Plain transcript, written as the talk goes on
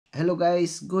Hello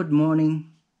guys, good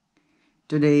morning.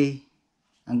 Today,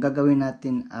 ang gagawin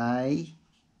natin ay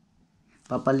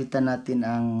papalitan natin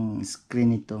ang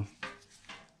screen nito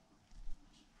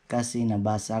kasi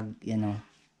nabasag, na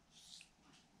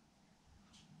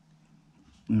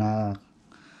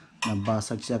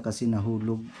nabasag siya kasi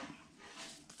nahulog.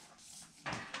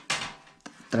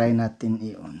 Try natin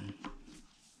i-on.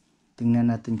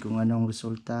 Tingnan natin kung anong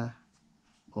resulta.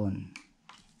 On.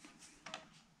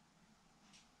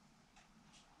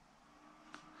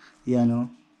 Yan o,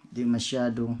 di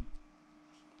masyadong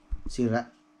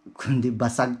sira, kundi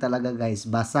basag talaga guys.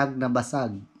 Basag na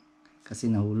basag kasi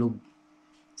nahulog.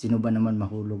 Sino ba naman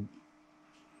mahulog?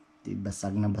 Di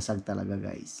basag na basag talaga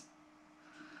guys.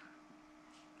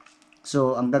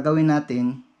 So, ang gagawin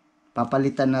natin,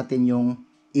 papalitan natin yung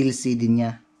LCD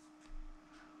niya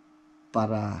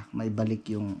para maibalik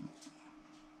yung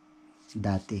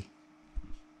dati.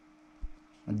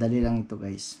 Madali lang ito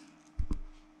guys.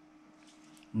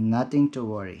 Nothing to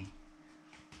worry.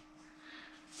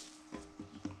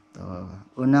 So,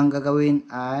 unang gagawin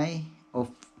ay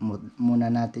off muna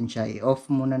natin siya.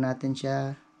 I-off muna natin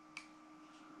siya.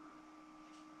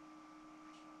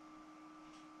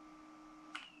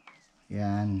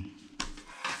 Yan.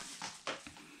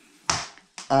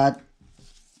 At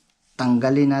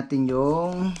tanggalin natin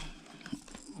yung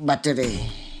battery.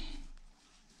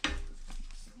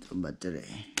 Ito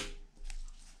battery.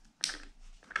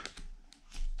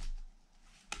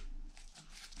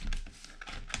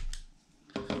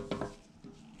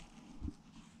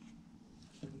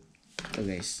 Ito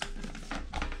guys.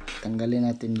 Tanggalin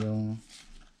natin yung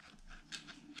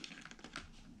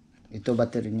ito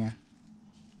battery niya.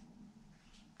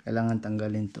 Kailangan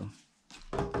tanggalin to.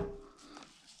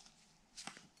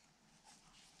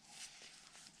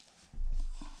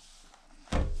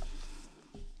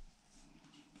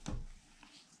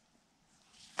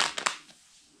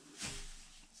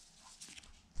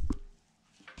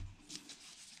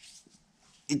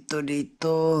 Ito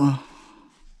dito.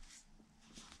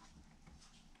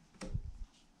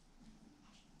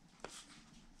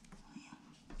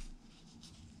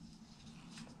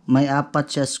 May apat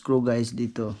siya screw guys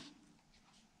dito.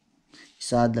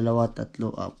 Isa, dalawa,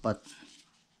 tatlo, apat.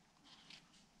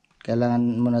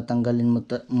 Kailangan mo na tanggalin mo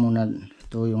muna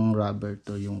to yung rubber,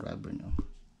 no.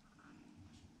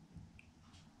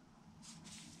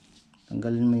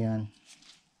 Tanggalin mo yan.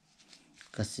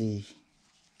 Kasi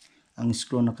ang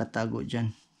screw nakatago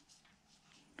dyan.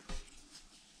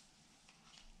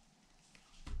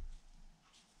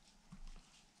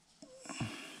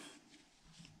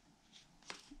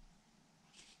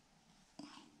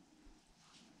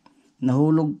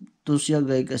 Nahulog to siya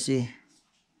guys kasi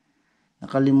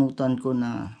nakalimutan ko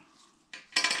na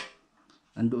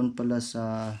andoon pala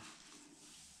sa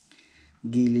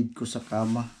gilid ko sa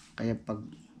kama. Kaya pag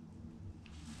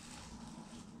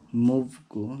move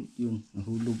ko, yun,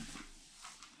 nahulog.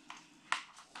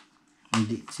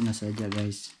 Hindi sinasadya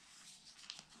guys.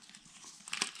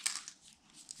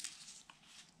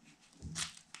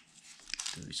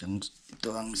 Ito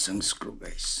ang isang screw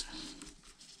guys.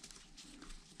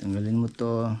 Tanggalin mo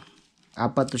to.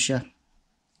 Apat to siya.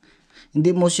 Hindi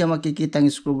mo siya makikita ang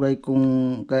screw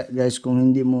guys kung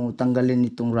hindi mo tanggalin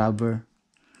itong rubber.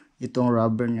 Itong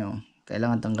rubber nyo.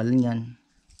 Kailangan tanggalin yan.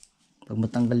 Pag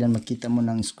matanggal yan, makita mo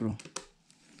ng screw.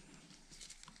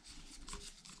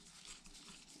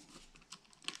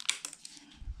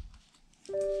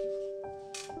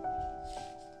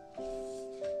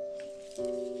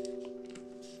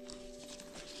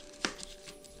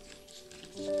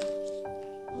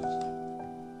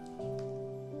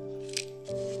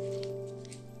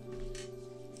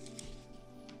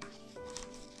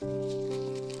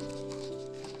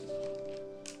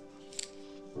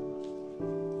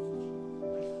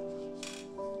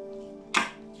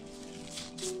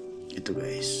 Ito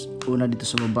guys, una dito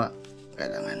sa baba,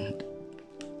 kailangan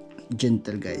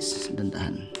gentle guys,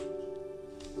 dandahan.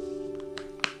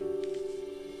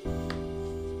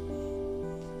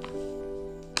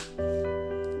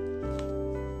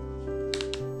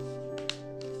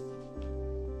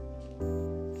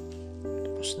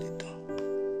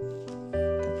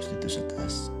 Tapos dito sa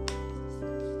taas.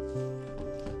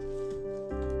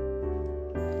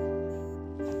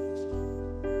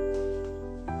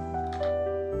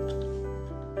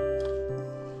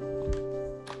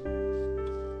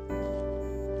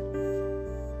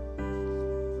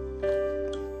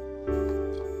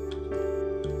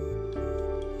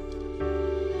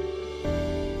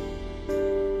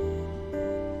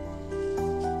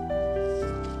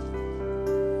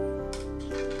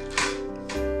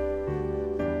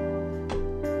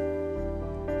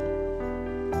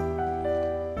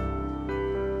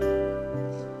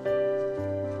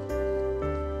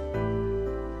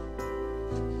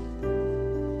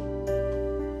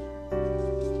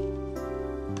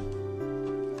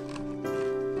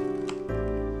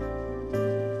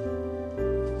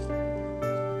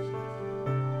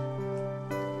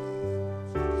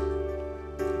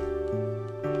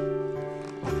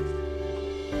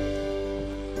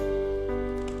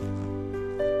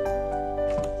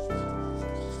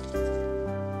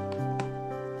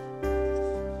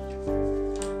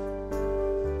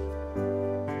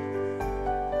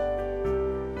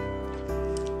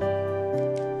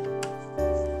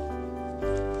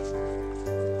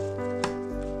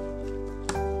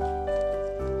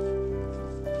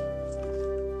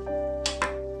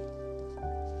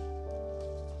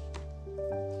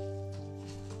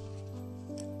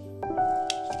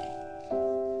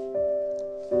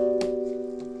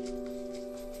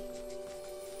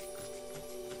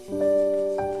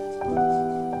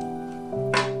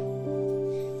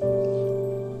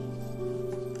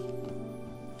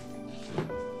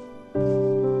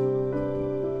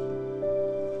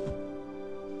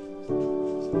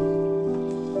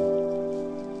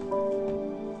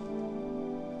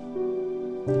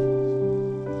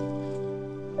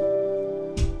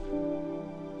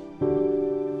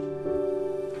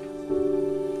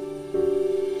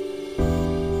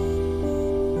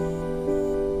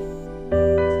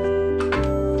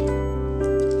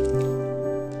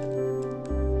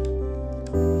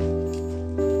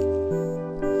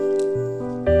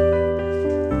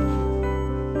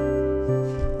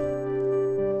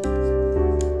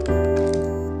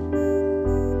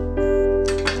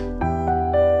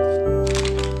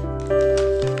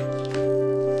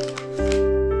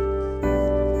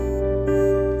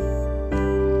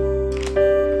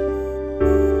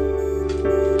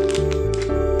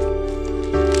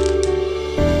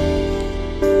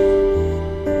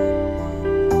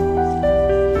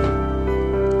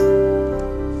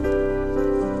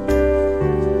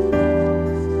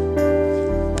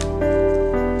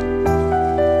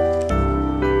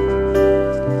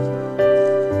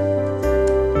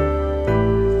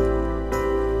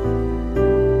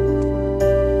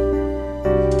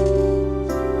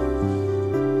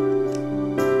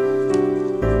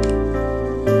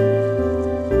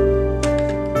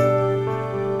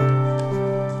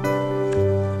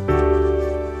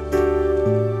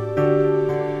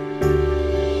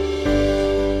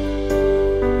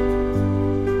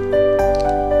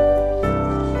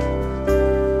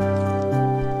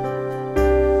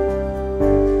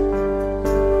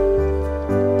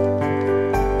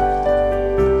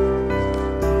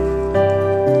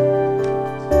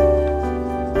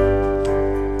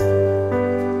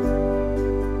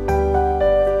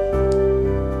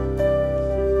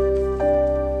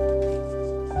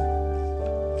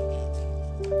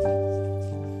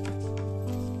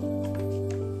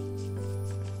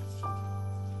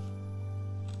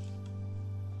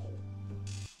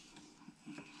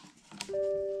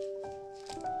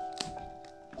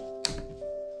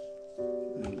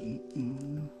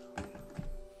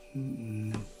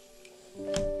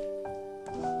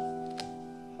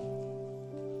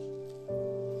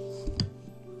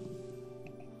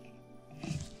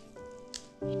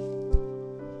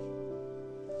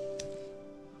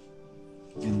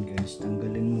 Yan guys,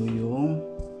 tanggalin mo yung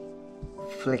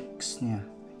flex niya,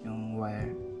 yung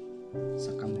wire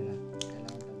sa camera.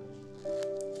 Kailangan tanggalin.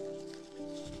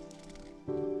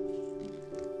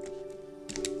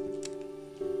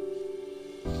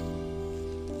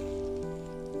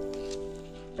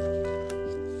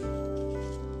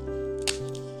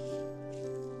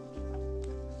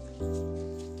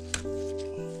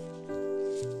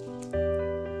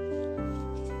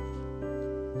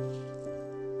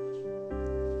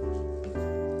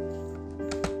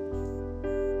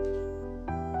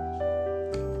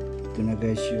 Ito na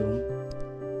guys yung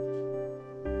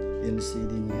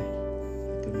LCD niya.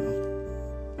 Ito na.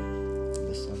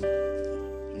 Basta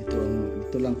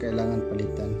ito lang kailangan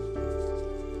palitan.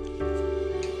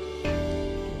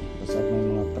 Basta may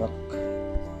mga crack.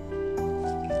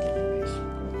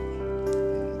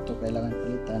 Ito kailangan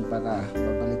palitan para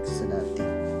babalik sa dati.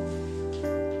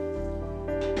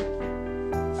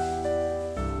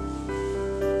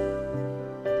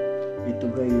 Ito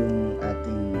ba yung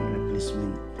ating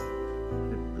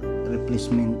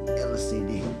replacement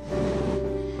LCD.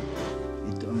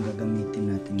 Ito ang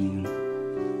gagamitin natin ngayon.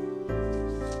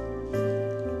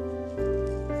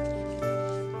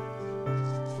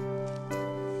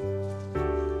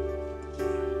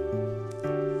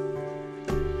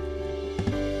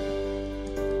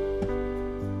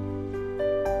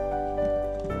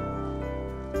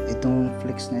 Itong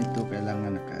flex na ito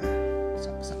kailangan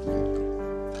nakasaksak na ito.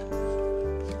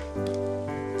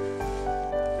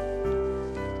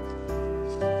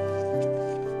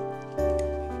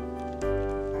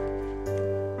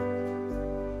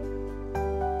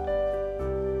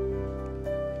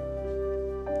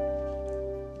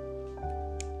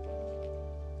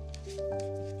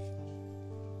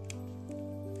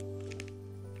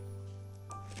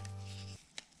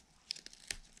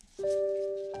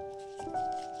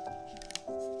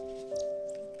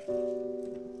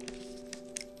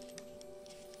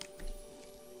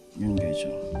 Yan guys,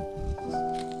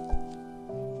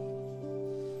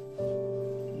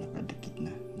 nakadikit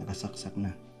na, nakasaksak na.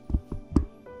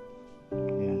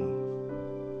 Yan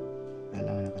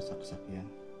kailangan nakasaksak yan.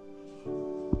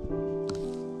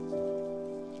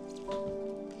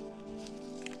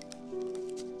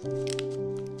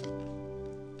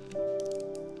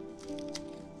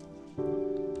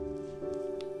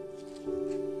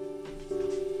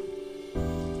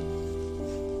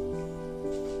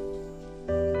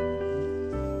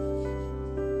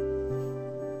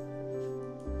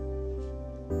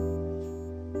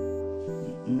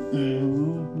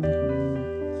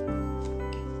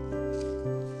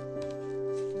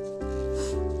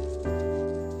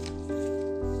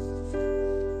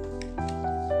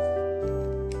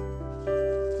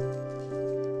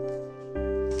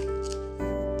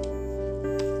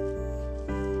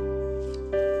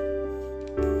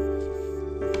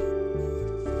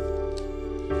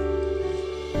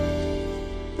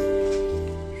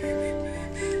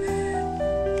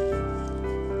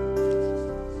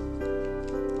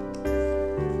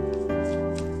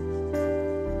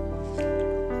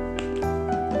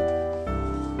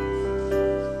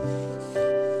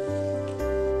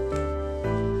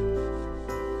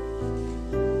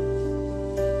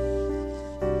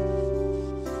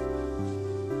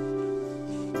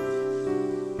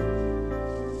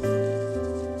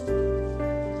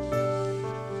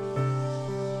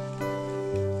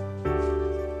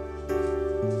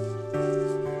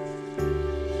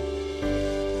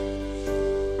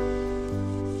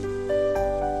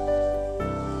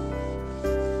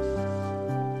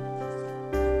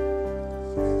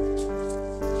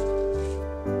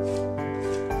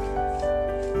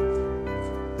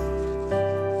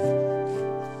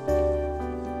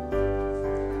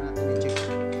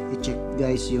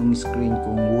 Guys yung screen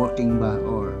kung working ba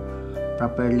or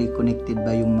properly connected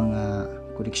ba yung mga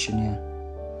connection niya,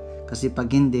 kasi pag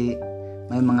hindi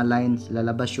may mga lines,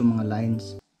 lalabas yung mga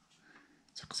lines.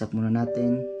 Saksak muna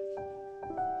natin,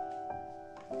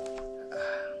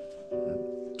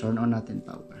 turn on natin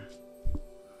power.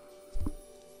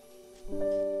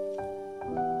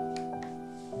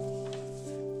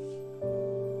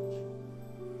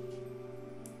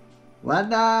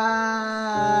 Wada!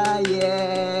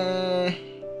 Yeah!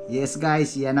 Yes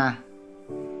guys, yan na.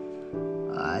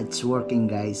 It's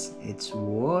working guys. It's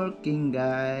working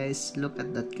guys. Look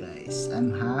at that guys.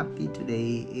 I'm happy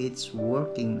today. It's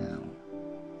working now.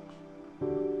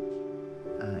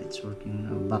 It's working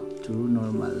now. Back to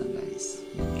normal na guys.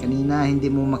 Kanina hindi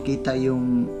mo makita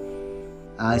yung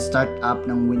start up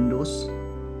ng Windows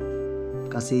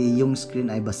kasi yung screen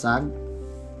ay basag.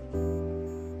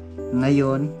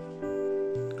 Ngayon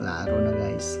klaro na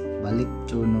guys, balik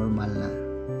to normal na.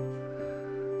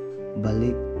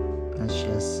 balik na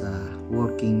siya sa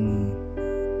working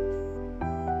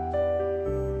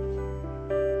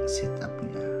setup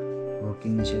niya.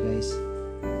 Working na siya, guys.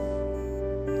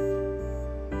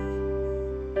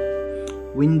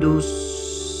 Windows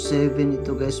 7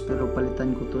 ito, guys, pero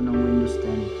palitan ko to ng Windows 10.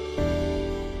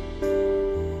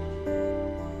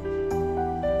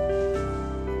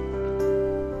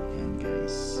 Ayan,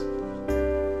 guys.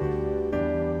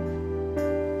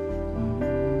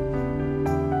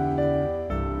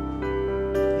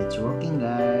 It's working,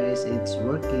 guys. It's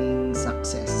working.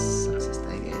 Success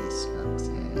tayo, guys.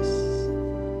 Success.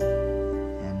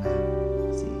 Ayan na.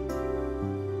 See.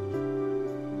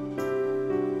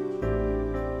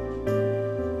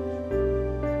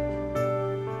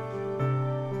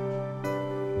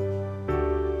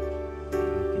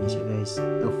 Okay na siya, guys.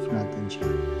 Off natin siya.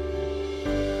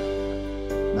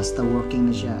 Basta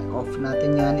working na siya. Off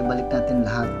natin yan. Ibalik natin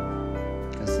lahat.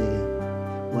 Kasi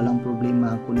walang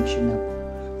problema ang connection niya.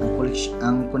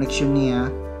 Ang connection niya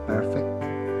perfect.